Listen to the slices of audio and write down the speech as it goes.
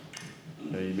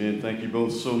Amen. Thank you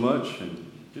both so much.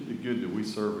 And isn't it good that we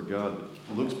serve a God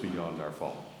that looks beyond our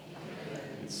fault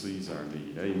and sees our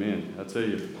need? Amen. I tell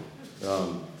you,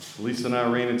 Lisa and I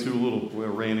ran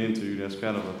into, that's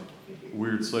kind of a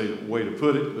weird way to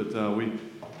put it, but we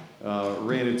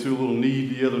ran into a little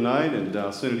need the other night and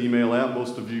sent an email out.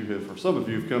 Some of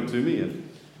you have come to me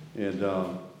and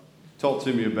talked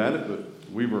to me about it, but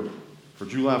for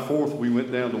July 4th, we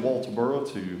went down to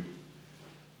Walterboro to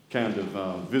kind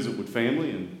of visit with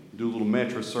family and do a little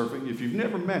mattress surfing. If you've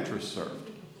never mattress surfed,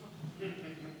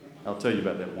 I'll tell you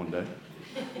about that one day.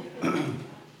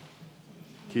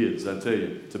 Kids, I tell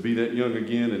you, to be that young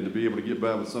again and to be able to get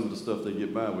by with some of the stuff they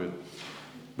get by with.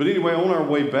 But anyway, on our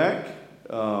way back,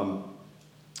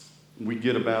 we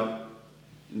get about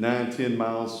 9-10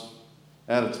 miles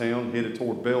out of town, headed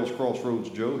toward Bell's Crossroads,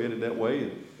 Joe, headed that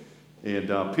way.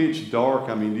 And pitch dark.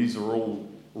 I mean, these are old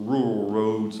rural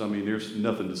roads. I mean, there's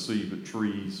nothing to see but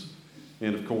trees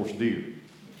and, of course, deer.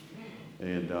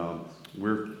 And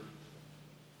we're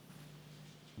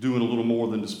doing a little more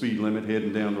than the speed limit,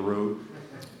 heading down the road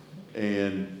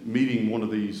and meeting one of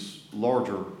these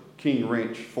larger King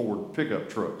Ranch Ford pickup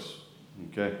trucks,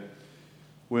 okay?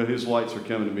 Well, his lights are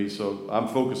coming to me, so I'm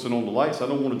focusing on the lights. I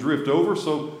don't want to drift over,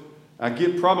 so I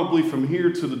get probably from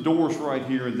here to the doors right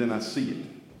here, and then I see it.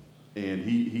 And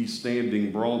he's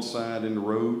standing broadside in the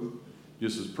road,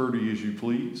 just as pretty as you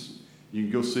please. You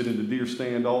can go sit in the deer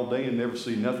stand all day and never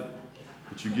see nothing.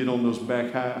 But you get on those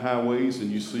back highways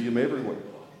and you see them everywhere.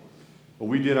 Well,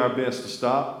 we did our best to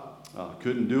stop.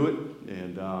 Couldn't do it,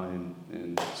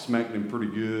 and smacked him pretty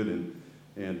good.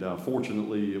 And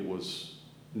fortunately, it was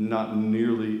not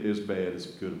nearly as bad as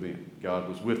it could have been. God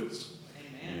was with us.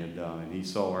 Amen. And he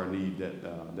saw our need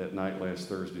that night, last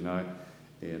Thursday night,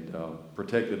 and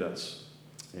protected us.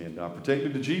 And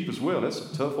protected the Jeep as well. That's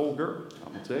a tough old girl,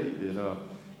 I'm going to tell you.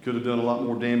 It could have done a lot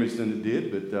more damage than it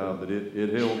did, but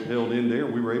it held in there.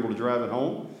 We were able to drive it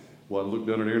home. Well, I looked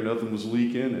under there, nothing was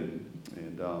leaking, and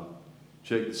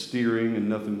checked the steering, and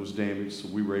nothing was damaged, so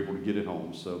we were able to get it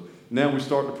home. So now we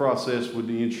start the process with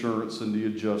the insurance and the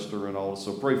adjuster and all.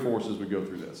 So pray for us as we go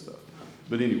through that stuff.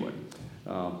 But anyway,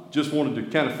 just wanted to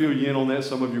kind of fill you in on that.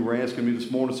 Some of you were asking me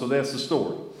this morning, so that's the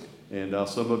story. And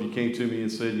some of you came to me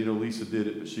and said, Lisa did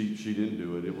it, but she didn't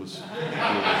do it. Did you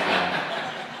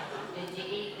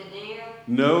eat the deer?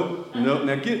 No.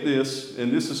 Now get this,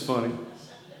 and this is funny,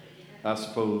 I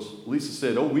suppose. Lisa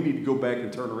said, we need to go back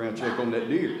and turn around and check on that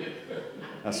deer.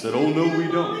 I said, no, we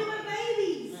don't.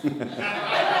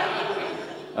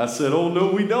 I said,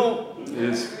 no, we don't.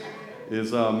 Is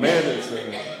mad as,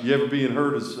 you ever being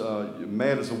heard as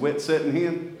mad as a wet setting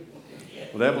hen?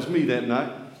 Well, that was me that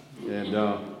night. And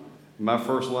my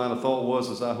first line of thought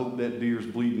was, I hope that deer's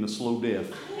bleeding a slow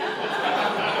death.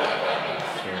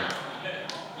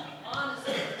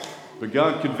 But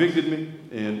God convicted me,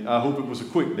 and I hope it was a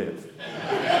quick death.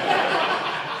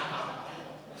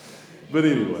 But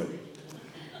anyway,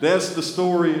 that's the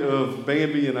story of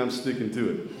Bambi, and I'm sticking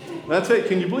to it. And I tell you,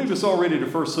 can you believe it's already the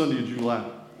first Sunday of July?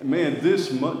 Man,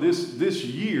 this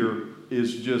year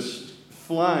is just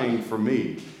flying for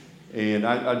me. And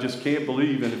I just can't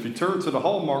believe. And if you turn to the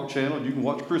Hallmark Channel, you can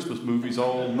watch Christmas movies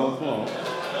all month long.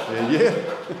 And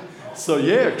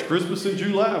it's Christmas in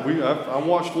July. I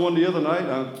watched one the other night.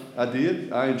 I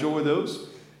did. I enjoy those.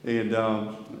 And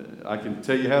I can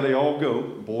tell you how they all go.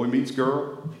 Boy meets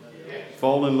girl,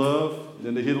 fall in love,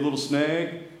 then they hit a little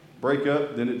snag, break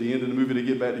up, then at the end of the movie they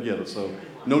get back together. So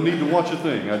no need to watch a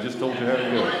thing. I just told you how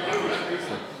it goes.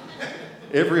 So,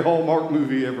 every Hallmark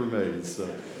movie ever made. So.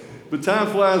 But time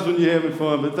flies when you're having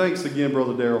fun. But thanks again,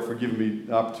 Brother Darrell, for giving me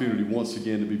the opportunity once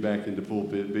again to be back in the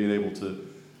pulpit, being able to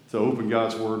open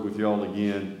God's Word with y'all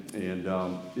again. And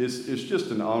it's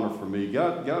just an honor for me.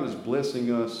 God is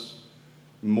blessing us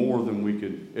more than we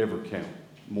could ever count,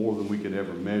 more than we could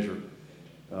ever measure.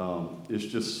 It's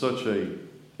just such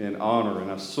an honor,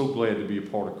 and I'm so glad to be a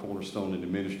part of Cornerstone in the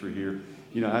ministry here.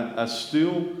 I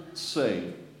still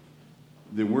say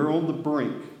that we're on the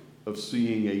brink of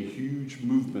seeing a huge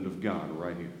movement of God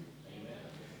right here. Amen.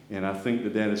 And I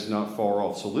think that is not far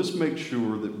off. So let's make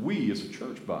sure that we as a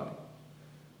church body,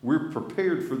 we're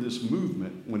prepared for this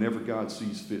movement whenever God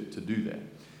sees fit to do that.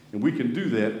 And we can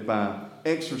do that by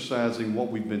exercising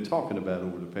what we've been talking about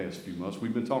over the past few months.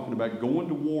 We've been talking about going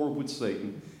to war with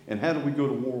Satan. And how do we go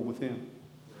to war with him?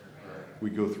 We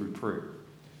go through prayer.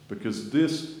 Because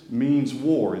this means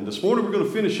war. And this morning we're going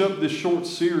to finish up this short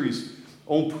series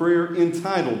on prayer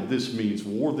entitled This Means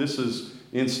War. This is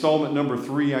installment number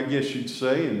 3, I guess you'd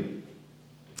say. And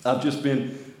I've just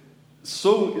been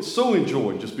so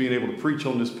enjoyed just being able to preach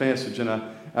on this passage. And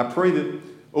I pray that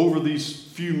over these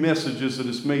few messages that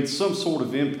it's made some sort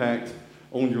of impact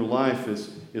on your life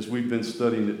as we've been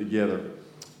studying it together.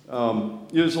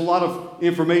 There's a lot of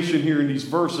information here in these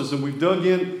verses, and we've dug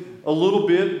a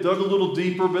little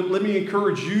deeper, but let me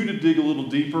encourage you to dig a little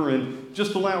deeper and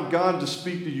just allow God to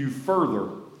speak to you further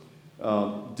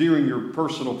during your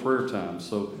personal prayer time.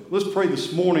 So let's pray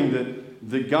this morning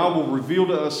that God will reveal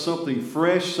to us something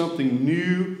fresh, something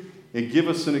new, and give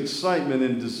us an excitement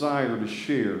and desire to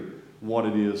share what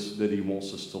it is that He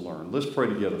wants us to learn. Let's pray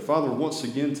together. Father, once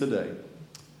again today,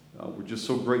 we're just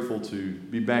so grateful to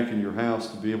be back in your house,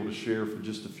 to be able to share for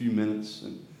just a few minutes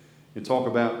and talk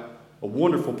about a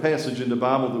wonderful passage in the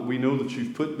Bible that we know that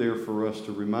you've put there for us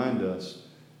to remind us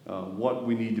what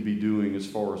we need to be doing as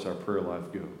far as our prayer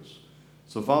life goes.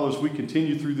 So, Father, as we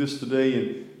continue through this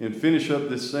today and finish up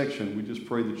this section, we just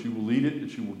pray that you will lead it,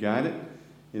 that you will guide it,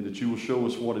 and that you will show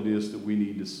us what it is that we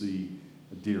need to see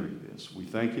during this. We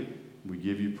thank you. We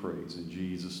give you praise in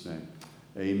Jesus' name.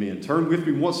 Amen. Turn with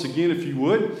me once again, if you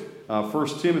would,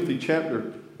 1 Timothy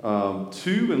chapter 2,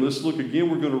 and let's look again.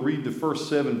 We're going to read the first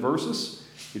 7 verses.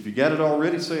 If you got it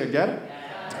already, say, I got it.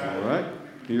 Yeah. All right.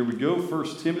 Here we go.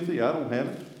 1 Timothy. I don't have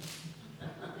it.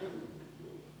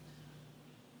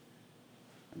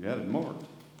 I got it marked.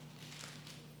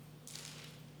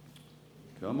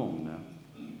 Come on now.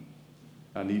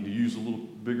 I need to use a little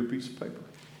bigger piece of paper.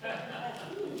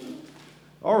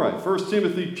 All right, 1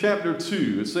 Timothy chapter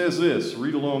 2, it says this.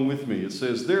 Read along with me. It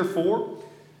says, therefore,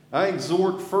 I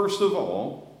exhort first of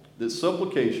all that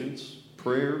supplications,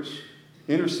 prayers,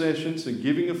 intercessions, and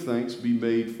giving of thanks be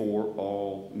made for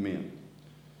all men,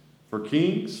 for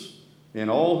kings and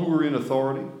all who are in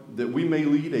authority, that we may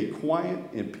lead a quiet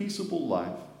and peaceable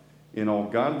life in all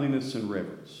godliness and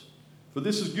reverence. For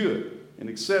this is good and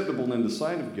acceptable in the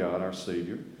sight of God our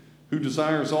Savior, who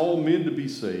desires all men to be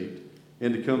saved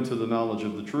and to come to the knowledge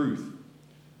of the truth.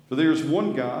 For there is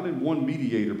one God and one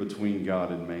mediator between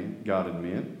God and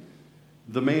men,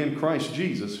 the man Christ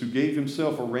Jesus, who gave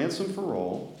himself a ransom for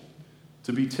all,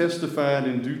 to be testified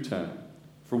in due time,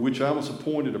 for which I was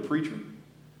appointed a preacher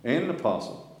and an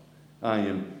apostle. I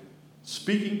am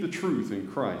speaking the truth in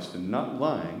Christ and not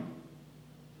lying,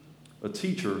 a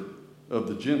teacher of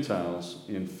the Gentiles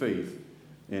in faith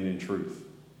and in truth.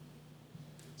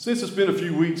 Since it's been a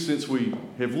few weeks since we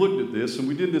have looked at this, and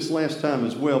we did this last time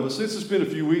as well, but since it's been a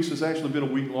few weeks, it's actually been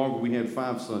a week longer. We had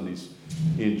 5 Sundays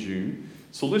in June.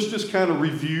 So let's just kind of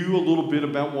review a little bit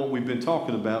about what we've been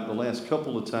talking about the last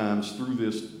couple of times through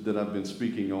this that I've been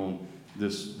speaking on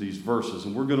these verses.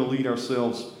 And we're going to lead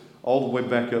ourselves all the way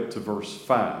back up to verse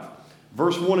 5.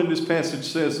 Verse 1 in this passage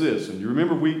says this, and you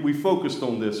remember we focused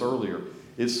on this earlier.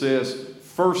 It says,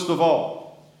 first of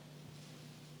all.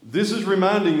 This is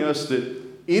reminding us that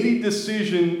any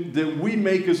decision that we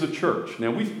make as a church,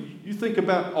 now you think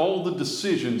about all the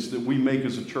decisions that we make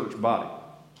as a church body.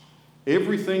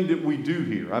 Everything that we do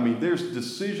here. I mean, there's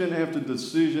decision after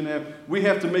decision. We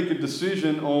have to make a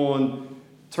decision on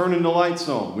turning the lights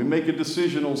on. We make a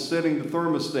decision on setting the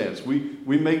thermostats.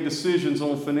 We make decisions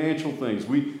on financial things.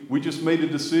 We just made a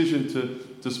decision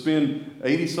to spend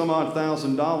 $80-some-odd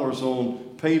thousand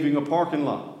on paving a parking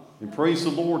lot. And praise the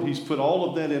Lord, He's put all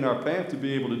of that in our path to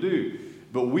be able to do.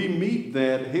 But we meet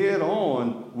that head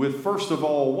on with, first of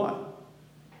all, what?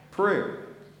 Prayer.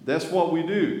 That's what we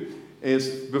do. As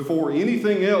before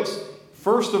anything else,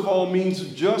 first of all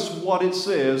means just what it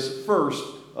says, first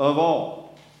of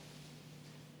all.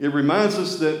 It reminds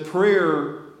us that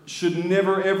prayer should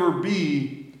never, ever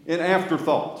be an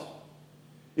afterthought.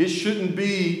 It shouldn't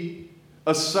be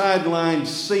a sideline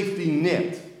safety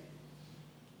net.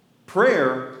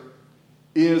 Prayer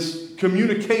is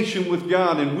communication with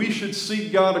God, and we should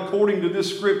seek God according to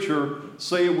this scripture.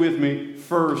 Say it with me,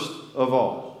 first of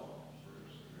all.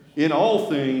 In all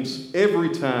things, every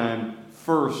time,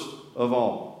 first of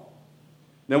all.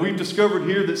 Now, we've discovered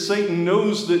here that Satan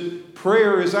knows that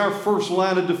prayer is our first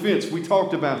line of defense. We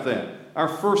talked about that. Our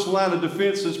first line of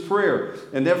defense is prayer.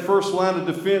 And that first line of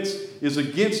defense is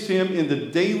against him in the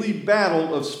daily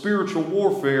battle of spiritual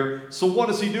warfare. So what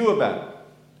does he do about it?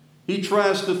 He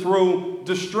tries to throw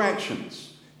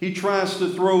distractions. He tries to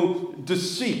throw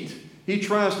deceit. He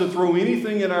tries to throw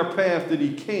anything in our path that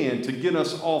he can to get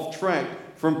us off track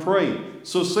from praying.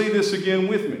 So say this again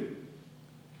with me.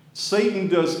 Satan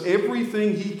does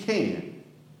everything he can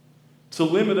to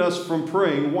limit us from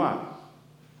praying. Why?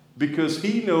 Because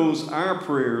he knows our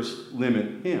prayers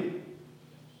limit him.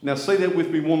 Now say that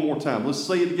with me one more time. Let's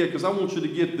say it again because I want you to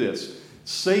get this.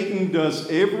 Satan does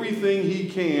everything he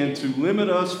can to limit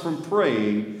us from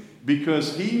praying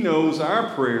because he knows our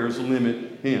prayers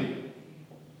limit him.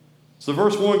 So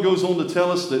verse 1 goes on to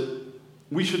tell us that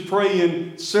we should pray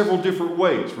in several different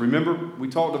ways. Remember, we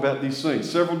talked about these things,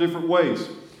 several different ways.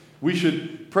 We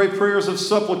should pray prayers of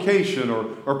supplication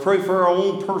or pray for our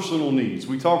own personal needs.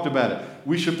 We talked about it.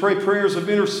 We should pray prayers of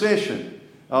intercession.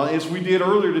 As we did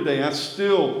earlier today, I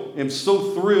still am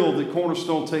so thrilled that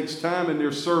Cornerstone takes time in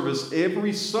their service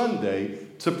every Sunday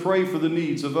to pray for the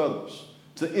needs of others,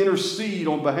 to intercede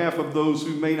on behalf of those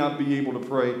who may not be able to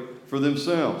pray for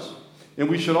themselves. And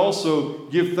we should also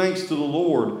give thanks to the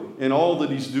Lord in all that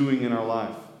He's doing in our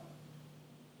life.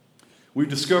 We've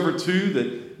discovered, too,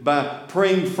 that by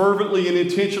praying fervently and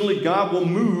intentionally, God will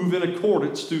move in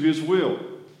accordance to His will.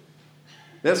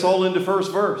 That's all in the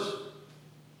first verse.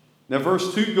 Now,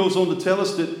 verse 2 goes on to tell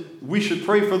us that we should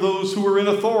pray for those who are in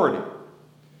authority.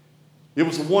 It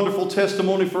was a wonderful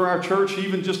testimony for our church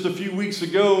even just a few weeks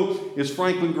ago as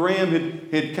Franklin Graham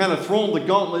had kind of thrown the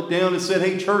gauntlet down and said,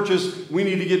 hey, churches, we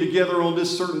need to get together on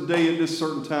this certain day at this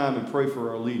certain time and pray for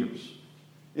our leaders.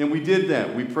 And we did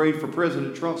that. We prayed for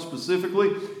President Trump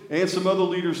specifically and some other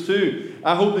leaders too.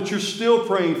 I hope that you're still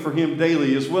praying for him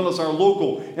daily, as well as our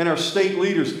local and our state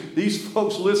leaders. These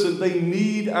folks, listen, they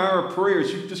need our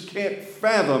prayers. You just can't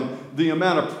fathom the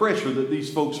amount of pressure that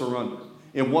these folks are under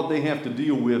and what they have to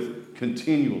deal with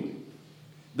continually.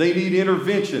 They need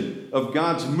intervention of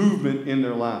God's movement in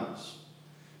their lives.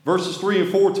 Verses 3 and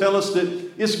 4 tell us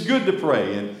that it's good to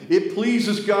pray, and it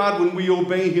pleases God when we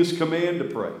obey His command to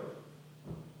pray.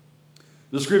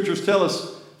 The Scriptures tell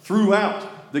us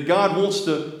throughout that God wants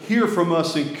to hear from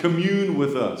us and commune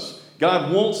with us.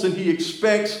 God wants and He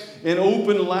expects an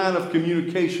open line of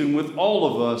communication with all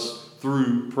of us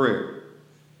through prayer.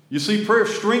 You see, prayer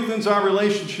strengthens our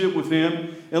relationship with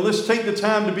Him, and let's take the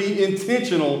time to be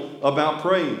intentional about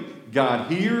praying. God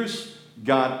hears,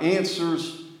 God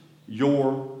answers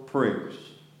your prayers.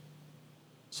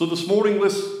 So this morning,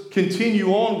 let's continue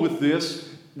on with this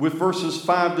with verses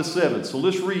 5 to 7. So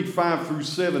let's read 5 through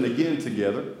 7 again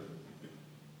together.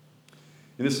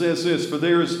 And it says this, for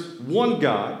there is one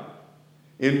God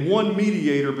and one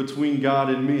mediator between God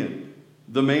and men,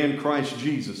 the man Christ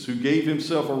Jesus, who gave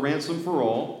Himself a ransom for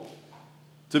all,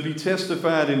 to be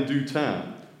testified in due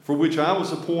time, for which I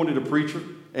was appointed a preacher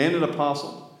and an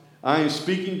apostle. I am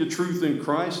speaking the truth in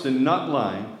Christ and not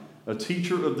lying, a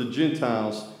teacher of the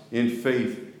Gentiles in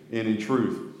faith and in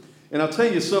truth. And I'll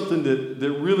tell you something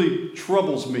that really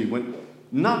troubles me, when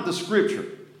not the Scripture,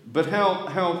 but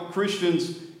how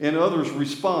Christians and others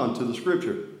respond to the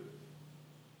Scripture.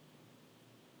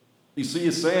 You see,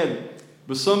 it's sad,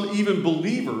 but some even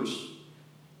believers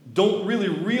don't really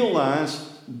realize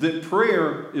that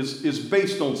prayer is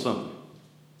based on something.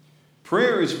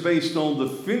 Prayer is based on the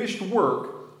finished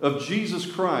work of Jesus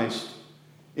Christ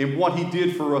and what He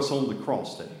did for us on the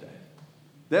cross that day.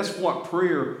 That's what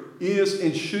prayer is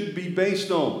and should be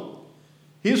based on.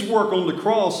 His work on the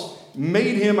cross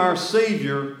made Him our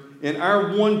Savior and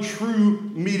our one true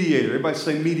mediator. Everybody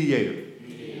say mediator.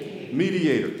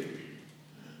 Mediator.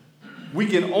 We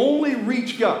can only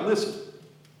reach God. Listen.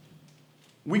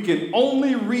 We can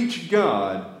only reach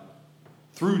God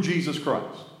through Jesus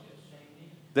Christ.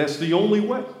 That's the only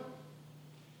way.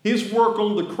 His work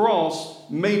on the cross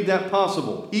made that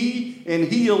possible. He and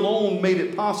He alone made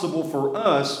it possible for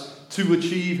us to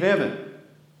achieve heaven.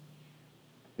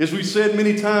 As we said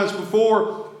many times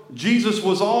before, Jesus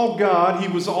was all God. He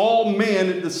was all man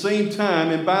at the same time.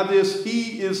 And by this,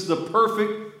 He is the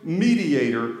perfect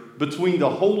mediator between the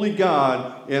holy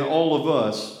God and all of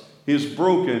us, His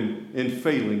broken and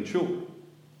failing children.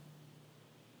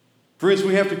 Friends,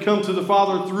 we have to come to the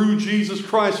Father through Jesus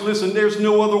Christ. Listen, there's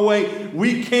no other way.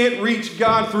 We can't reach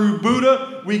God through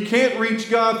Buddha. We can't reach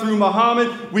God through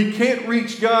Muhammad. We can't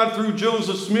reach God through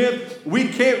Joseph Smith. We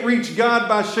can't reach God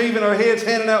by shaving our heads,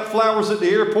 handing out flowers at the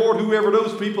airport, whoever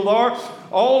those people are.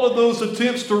 All of those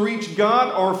attempts to reach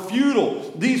God are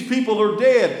futile. These people are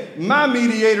dead. My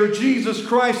mediator, Jesus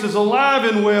Christ, is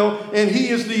alive and well, and He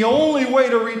is the only way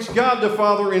to reach God the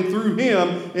Father, and through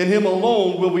Him and Him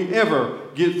alone will we ever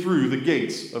get through the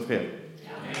gates of heaven.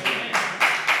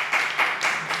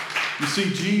 You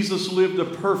see, Jesus lived a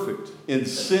perfect and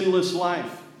sinless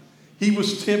life. He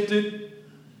was tempted.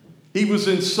 He was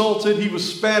insulted. He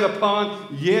was spat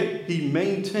upon, yet He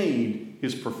maintained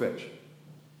His perfection.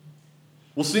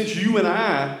 Well, since you and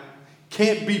I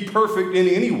can't be perfect in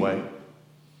any way,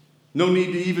 no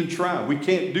need to even try. We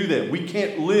can't do that. We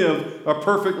can't live a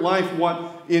perfect life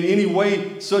in any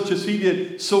way such as He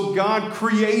did. So God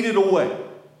created a way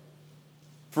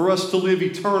for us to live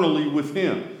eternally with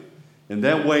Him. And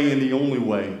that way, and the only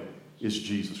way, is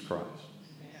Jesus Christ.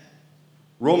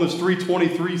 Romans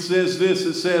 3:23 says this.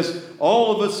 It says,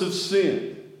 all of us have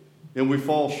sinned, and we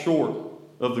fall short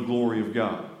of the glory of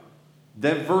God.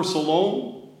 That verse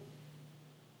alone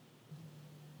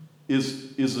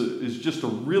is just a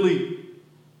really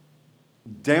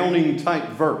downing type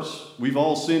verse. We've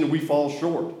all sinned and we fall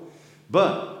short.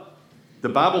 But the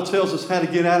Bible tells us how to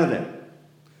get out of that.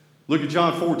 Look at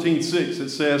John 14:6. It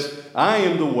says, I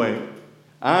am the way,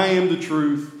 I am the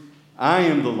truth, I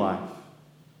am the life.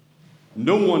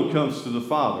 No one comes to the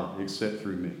Father except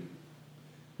through me.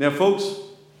 Now, folks,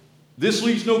 this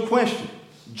leaves no question.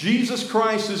 Jesus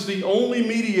Christ is the only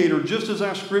mediator, just as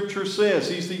our scripture says.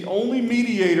 He's the only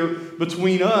mediator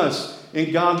between us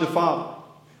and God the Father.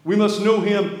 We must know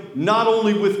him not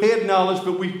only with head knowledge,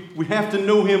 but we have to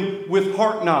know him with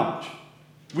heart knowledge.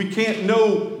 We can't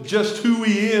know just who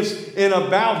he is and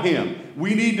about him.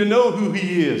 We need to know who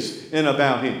he is and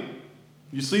about him.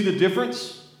 You see the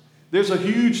difference? There's a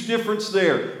huge difference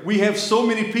there. We have so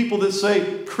many people that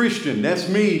say, Christian, that's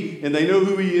me, and they know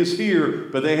who he is here,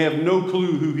 but they have no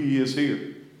clue who he is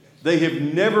here. They have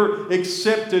never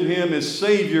accepted him as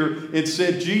Savior and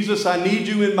said, Jesus, I need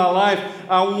you in my life.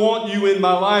 I want you in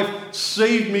my life.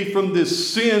 Save me from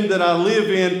this sin that I live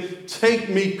in. Take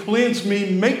me, cleanse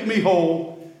me, make me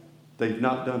whole. They've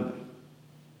not done that.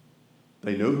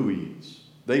 They know who he is.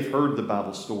 They've heard the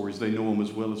Bible stories. They know him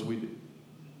as well as we do.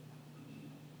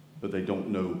 But they don't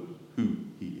know who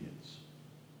he is.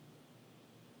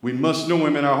 We must know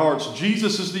him in our hearts.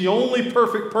 Jesus is the only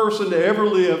perfect person to ever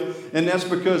live, and that's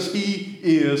because he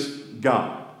is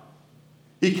God.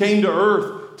 He came to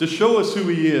earth to show us who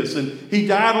he is, and he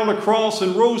died on a cross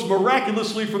and rose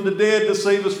miraculously from the dead to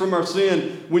save us from our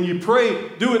sin. When you pray,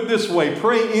 do it this way.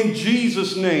 Pray in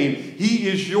Jesus' name. He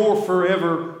is your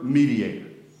forever mediator.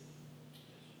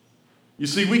 You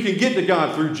see, we can get to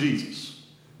God through Jesus.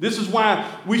 This is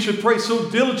why we should pray so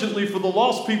diligently for the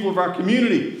lost people of our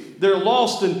community. They're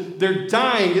lost and they're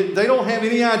dying. They don't have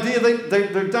any idea.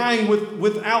 They're dying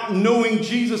without knowing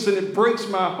Jesus, and it breaks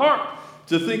my heart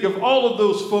to think of all of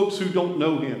those folks who don't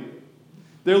know him.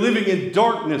 They're living in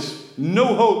darkness,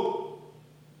 no hope.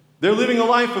 They're living a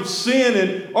life of sin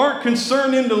and aren't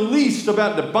concerned in the least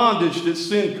about the bondage that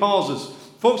sin causes.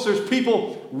 Folks, there's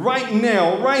people right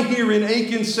now, right here in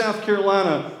Aiken, South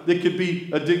Carolina, that could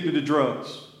be addicted to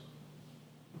drugs.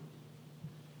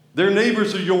 Their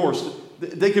neighbors are yours.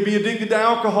 They could be addicted to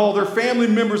alcohol. Their family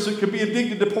members that could be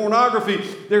addicted to pornography.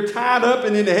 They're tied up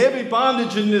and in heavy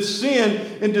bondage in this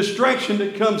sin and distraction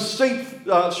that comes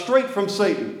straight from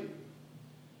Satan.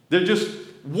 They're just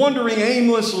wandering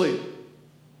aimlessly,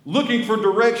 looking for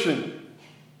direction.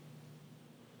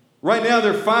 Right now,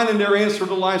 they're finding their answer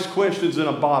to life's questions in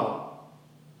a bottle.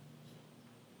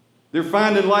 They're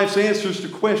finding life's answers to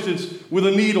questions with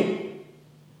a needle.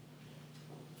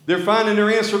 They're finding their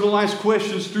answer to life's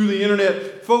questions through the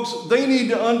internet. Folks, they need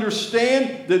to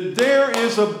understand that there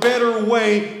is a better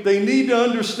way. They need to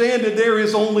understand that there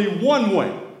is only one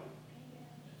way.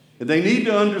 And they need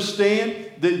to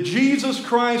understand that Jesus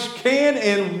Christ can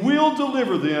and will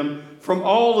deliver them from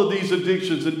all of these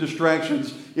addictions and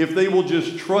distractions if they will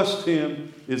just trust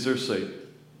him as their Savior.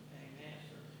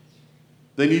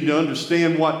 They need to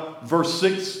understand what verse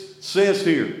 6 says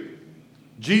here.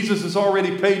 Jesus has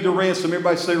already paid the ransom.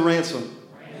 Everybody say ransom.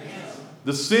 Ransom.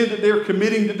 The sin that they're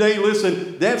committing today,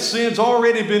 listen, that sin's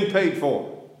already been paid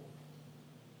for.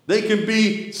 They can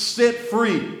be set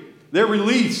free. Their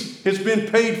release has been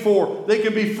paid for. They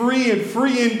can be free and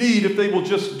free indeed if they will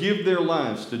just give their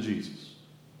lives to Jesus.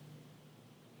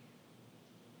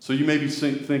 So you may be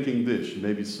thinking this. You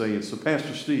may be saying, so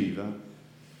Pastor Steve,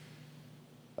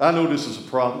 I know this is a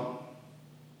problem.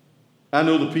 I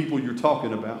know the people you're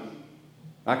talking about.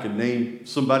 I could name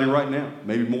somebody right now,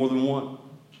 maybe more than one.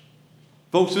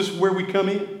 Folks, this is where we come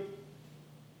in.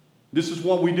 This is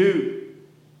what we do.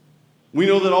 We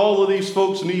know that all of these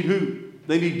folks need who?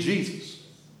 They need Jesus.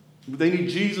 They need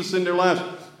Jesus in their lives.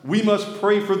 We must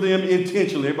pray for them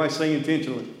intentionally. Everybody say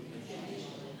intentionally.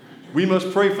 We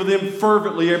must pray for them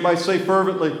fervently. Everybody say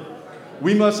fervently.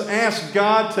 We must ask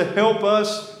God to help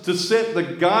us to set the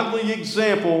godly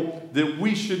example that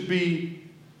we should be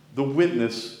the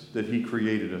witness that he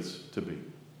created us to be.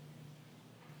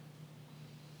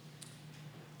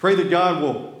 Pray that God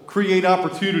will create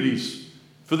opportunities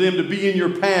for them to be in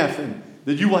your path, and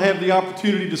that you will have the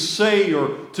opportunity to say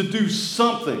or to do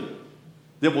something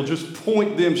that will just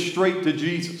point them straight to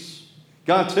Jesus.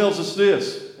 God tells us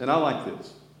this, and I like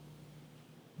this.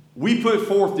 We put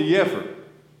forth the effort.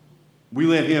 We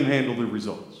let him handle the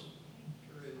results.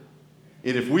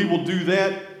 And if we will do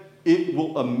that, it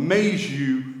will amaze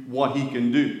you what he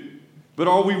can do. But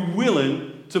are we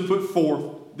willing to put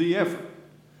forth the effort?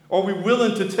 Are we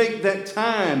willing to take that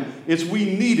time as we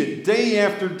need it day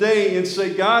after day and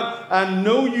say, God, I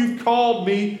know you've called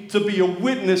me to be a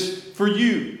witness for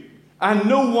you. I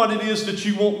know what it is that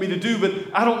you want me to do,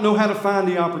 but I don't know how to find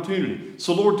the opportunity.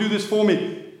 So Lord, do this for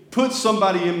me. Put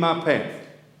somebody in my path.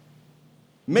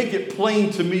 Make it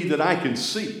plain to me that I can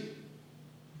see.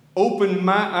 Open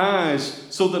my eyes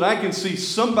so that I can see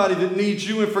somebody that needs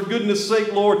you. And for goodness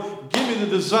sake, Lord, give me the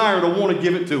desire to want to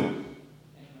give it to them.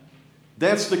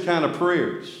 That's the kind of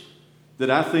prayers that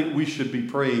I think we should be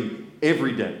praying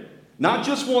every day. Not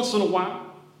just once in a while.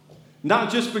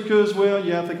 Not just because, well,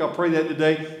 yeah, I think I'll pray that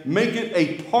today. Make it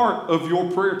a part of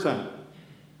your prayer time.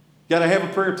 Got to have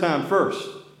a prayer time first.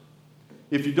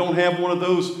 If you don't have one of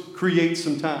those, create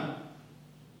some time.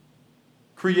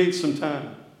 Create some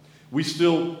time. We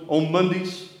still, on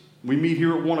Mondays, we meet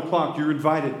here at 1 o'clock. You're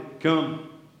invited. Come.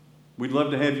 We'd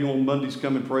love to have you on Mondays.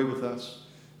 Come and pray with us.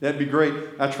 That'd be great.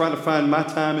 I try to find my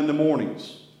time in the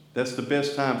mornings. That's the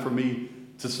best time for me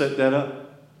to set that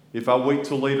up. If I wait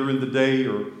till later in the day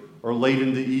or late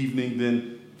in the evening,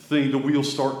 then the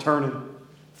wheels start turning.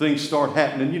 Things start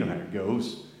happening. You know how it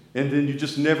goes. And then you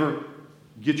just never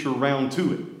get your round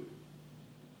to it.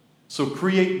 So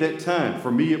create that time.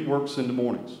 For me, it works in the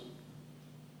mornings.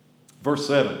 Verse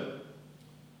 7.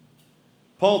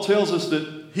 Paul tells us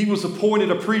that he was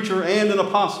appointed a preacher and an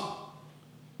apostle.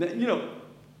 Now, you know,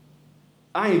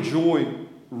 I enjoy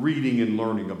reading and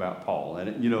learning about Paul.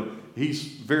 And, you know, he's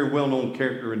a very well-known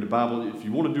character in the Bible. If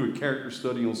you want to do a character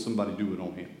study on somebody, do it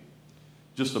on him.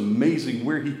 Just amazing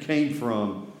where he came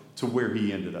from to where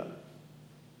he ended up.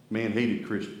 Man hated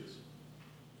Christians.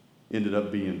 Ended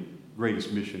up being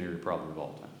greatest missionary probably of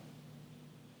all time.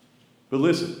 But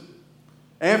listen,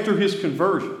 after his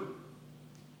conversion,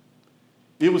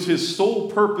 it was his sole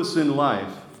purpose in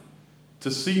life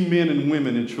to see men and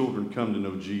women and children come to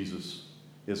know Jesus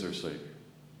as their Savior.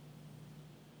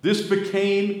 This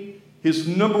became his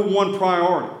number one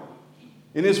priority.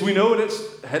 And as we know,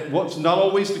 what's not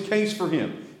always the case for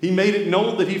him. He made it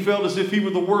known that he felt as if he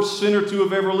were the worst sinner to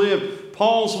have ever lived.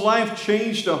 Paul's life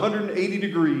changed 180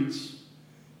 degrees,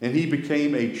 and he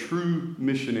became a true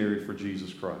missionary for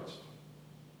Jesus Christ.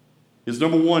 His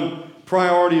number one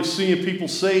priority of seeing people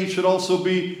saved should also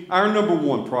be our number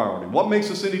one priority. What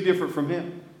makes us any different from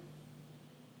him?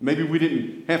 Maybe we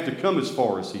didn't have to come as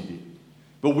far as he did.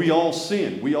 But we all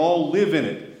sin. We all live in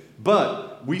it.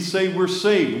 But we say we're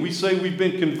saved. We say we've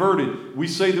been converted. We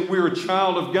say that we're a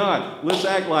child of God. Let's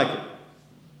act like it.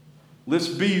 Let's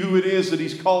be who it is that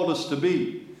he's called us to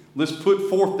be. Let's put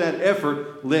forth that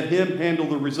effort. Let him handle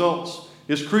the results.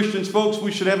 As Christians, folks,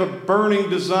 we should have a burning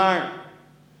desire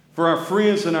for our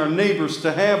friends and our neighbors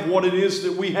to have what it is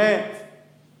that we have.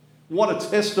 What a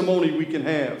testimony we can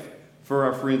have for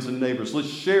our friends and neighbors. Let's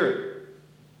share it.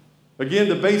 Again,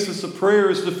 the basis of prayer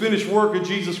is the finished work of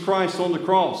Jesus Christ on the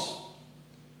cross.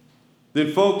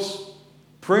 Then, folks,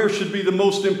 prayer should be the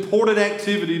most important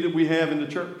activity that we have in the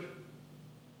church.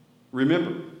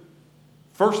 Remember,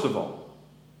 first of all,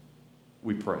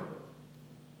 we pray.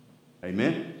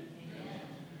 Amen? Amen.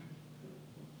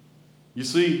 You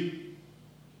see,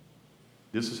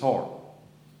 this is hard.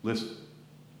 Listen.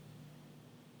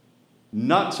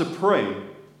 Not to pray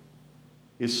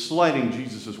is slighting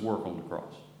Jesus' work on the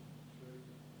cross.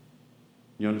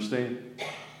 You understand?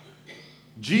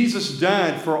 Jesus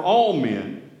died for all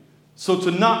men, so to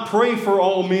not pray for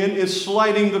all men is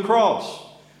slighting the cross.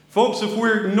 Folks, if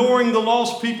we're ignoring the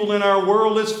lost people in our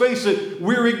world, let's face it,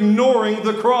 we're ignoring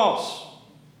the cross.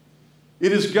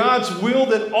 It is God's will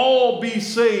that all be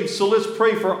saved, so let's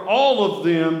pray for all of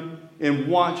them and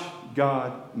watch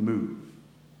God move.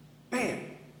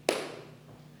 Man,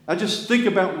 I just think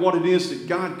about what it is that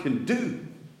God can do.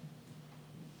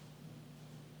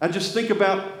 I just think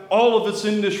about all of us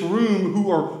in this room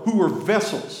who are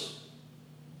vessels.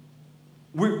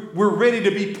 We're ready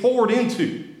to be poured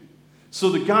into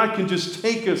so that God can just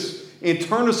take us and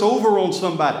turn us over on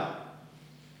somebody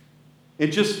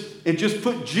and just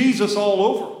put Jesus all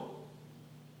over.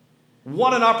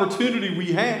 What an opportunity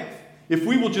we have if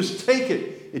we will just take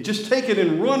it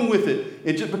and run with it.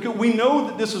 And just because we know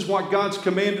that this is what God's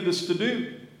commanded us to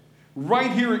do.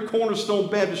 Right here at Cornerstone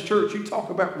Baptist Church, you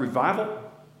talk about revival.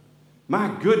 My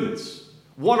goodness,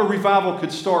 what a revival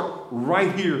could start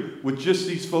right here with just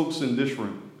these folks in this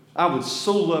room. I would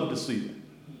so love to see that.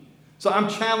 So I'm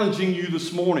challenging you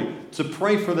this morning to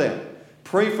pray for that.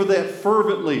 Pray for that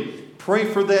fervently. Pray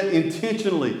for that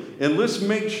intentionally. And let's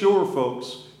make sure,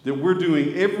 folks, that we're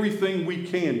doing everything we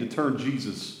can to turn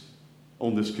Jesus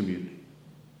on this community.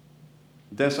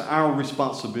 That's our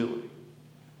responsibility.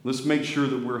 Let's make sure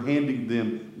that we're handing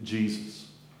them Jesus.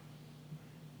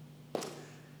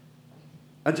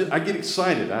 I get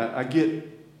excited. I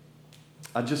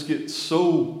just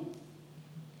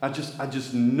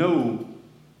know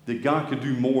that God could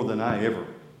do more than I ever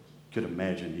could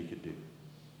imagine he could do.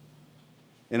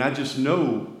 And I just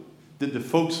know that the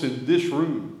folks in this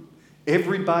room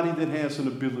everybody that has an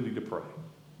ability to pray,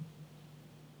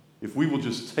 if we will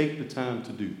just take the time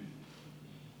to do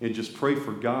it and just pray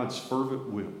for God's fervent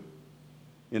will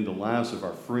in the lives of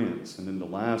our friends and in the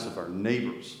lives of our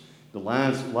neighbors, the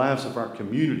lives of our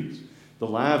communities, the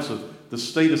lives of the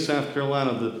state of South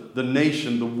Carolina, the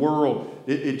nation, the world.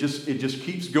 It just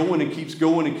keeps going and keeps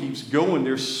going and keeps going.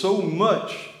 There's so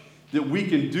much that we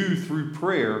can do through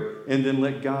prayer and then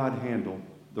let God handle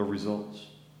the results.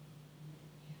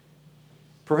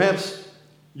 Perhaps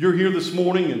you're here this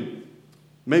morning and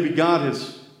maybe God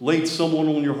has laid someone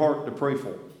on your heart to pray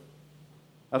for.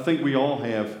 I think we all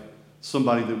have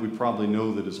somebody that we probably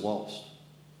know that is lost.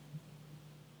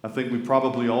 I think we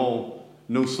probably all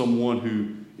know someone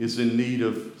who is in need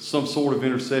of some sort of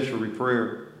intercessory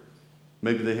prayer.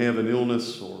 Maybe they have an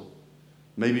illness, or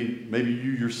maybe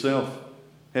you yourself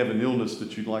have an illness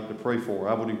that you'd like to pray for.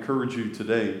 I would encourage you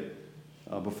today,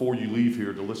 before you leave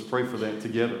here, to let's pray for that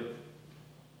together.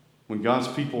 When God's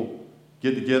people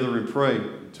get together and pray,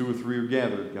 2 or 3 are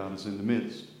gathered, God is in the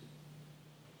midst.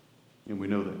 And we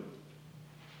know that.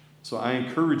 So I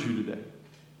encourage you today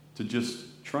to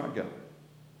just try God.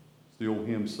 As the old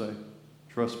hymns say,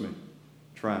 trust me,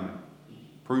 try me,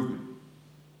 prove me.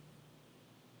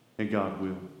 And God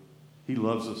will. He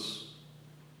loves us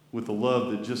with a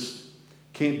love that just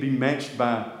can't be matched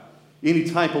by any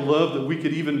type of love that we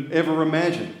could even ever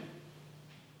imagine.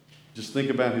 Just think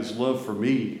about his love for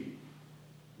me.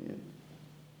 It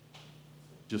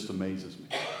just amazes me.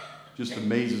 Just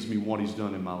amazes me what he's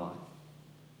done in my life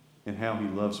and how he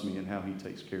loves me and how he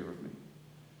takes care of me.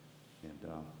 And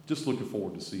just looking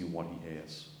forward to seeing what he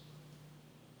has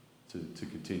to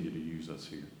continue to use us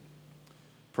here.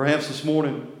 Perhaps this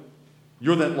morning,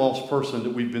 you're that lost person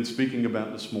that we've been speaking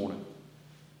about this morning.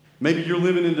 Maybe you're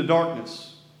living in the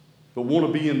darkness, but want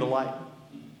to be in the light.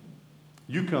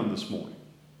 You come this morning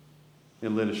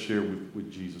and let us share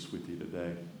with Jesus with you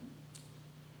today.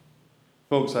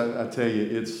 Folks, I tell you,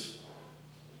 it's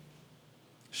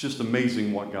just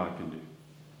amazing what God can do.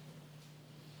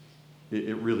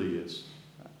 It really is.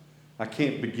 I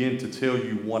can't begin to tell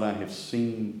you what I have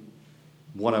seen,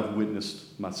 what I've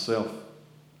witnessed myself,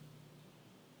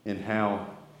 and how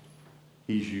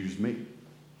he's used me.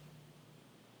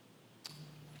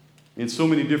 In so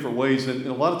many different ways. And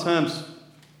a lot of times,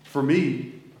 for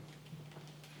me,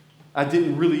 I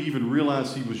didn't really even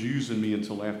realize he was using me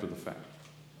until after the fact.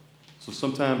 So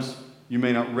sometimes you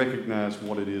may not recognize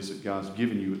what it is that God's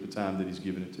given you at the time that he's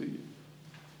given it to you.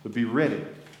 But be ready.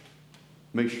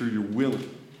 Make sure you're willing,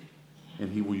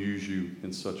 and he will use you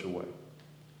in such a way.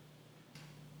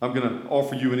 I'm going to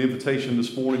offer you an invitation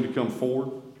this morning to come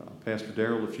forward. Pastor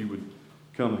Darrell, if you would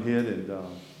come ahead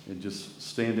and just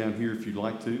stand down here if you'd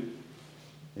like to.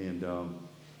 And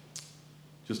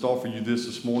just offer you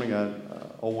this morning. I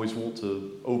always want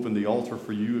to open the altar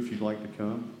for you if you'd like to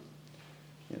come.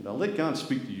 And let God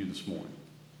speak to you this morning.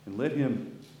 And let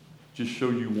him just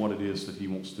show you what it is that he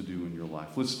wants to do in your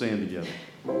life. Let's stand together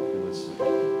and let's sing.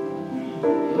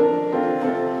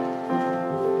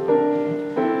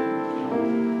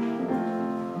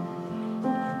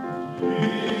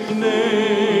 His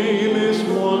name is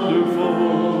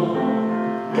wonderful.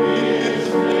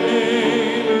 His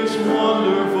name is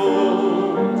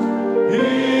wonderful.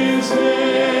 His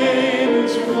name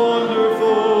is wonderful.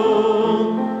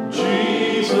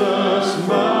 Jesus,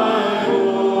 my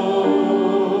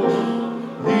Lord.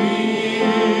 He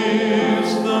is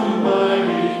the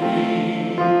mighty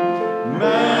King,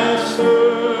 Master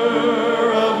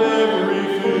of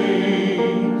everything.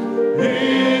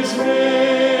 His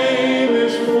name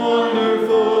is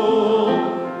wonderful.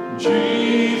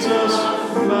 Jesus,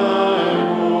 my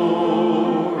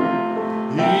Lord.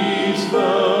 He's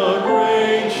the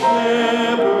great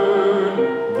shepherd,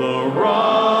 the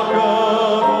rock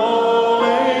of all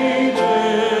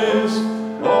ages.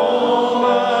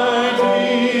 Almighty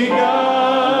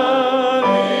God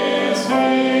is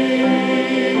he.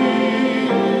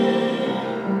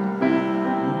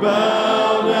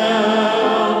 Bow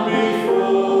down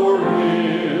before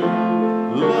him,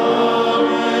 love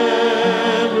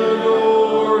and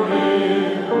adore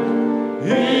him.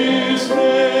 His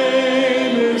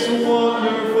name is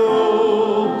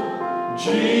wonderful,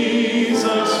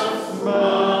 Jesus,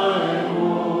 my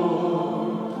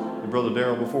Lord. And Brother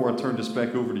Darrell, before I turn this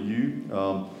back over to you,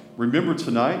 remember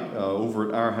tonight over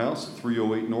at our house at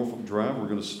 308 Norfolk Drive, we're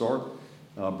going to start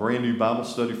a brand new Bible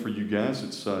study for you guys.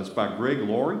 It's by Greg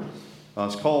Laurie.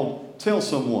 It's called Tell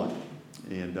Someone.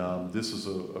 And this is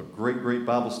a great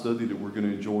Bible study that we're going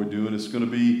to enjoy doing. It's going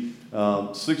to be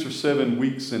 6 or 7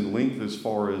 weeks in length as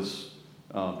far as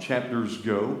chapters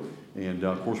go. And,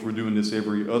 of course, we're doing this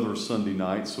every other Sunday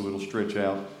night, so it'll stretch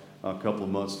out a couple of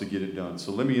months to get it done.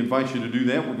 So let me invite you to do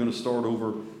that. We're going to start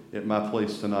over at my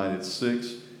place tonight at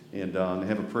 6 and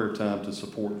have a prayer time to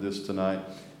support this tonight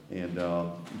and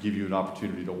give you an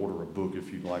opportunity to order a book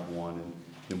if you'd like one. And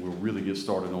then we'll really get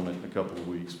started on it in a couple of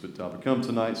weeks. But come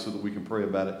tonight so that we can pray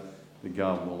about it, that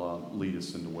God will lead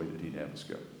us in the way that He'd have us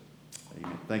go.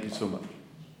 Amen. Thank you so much.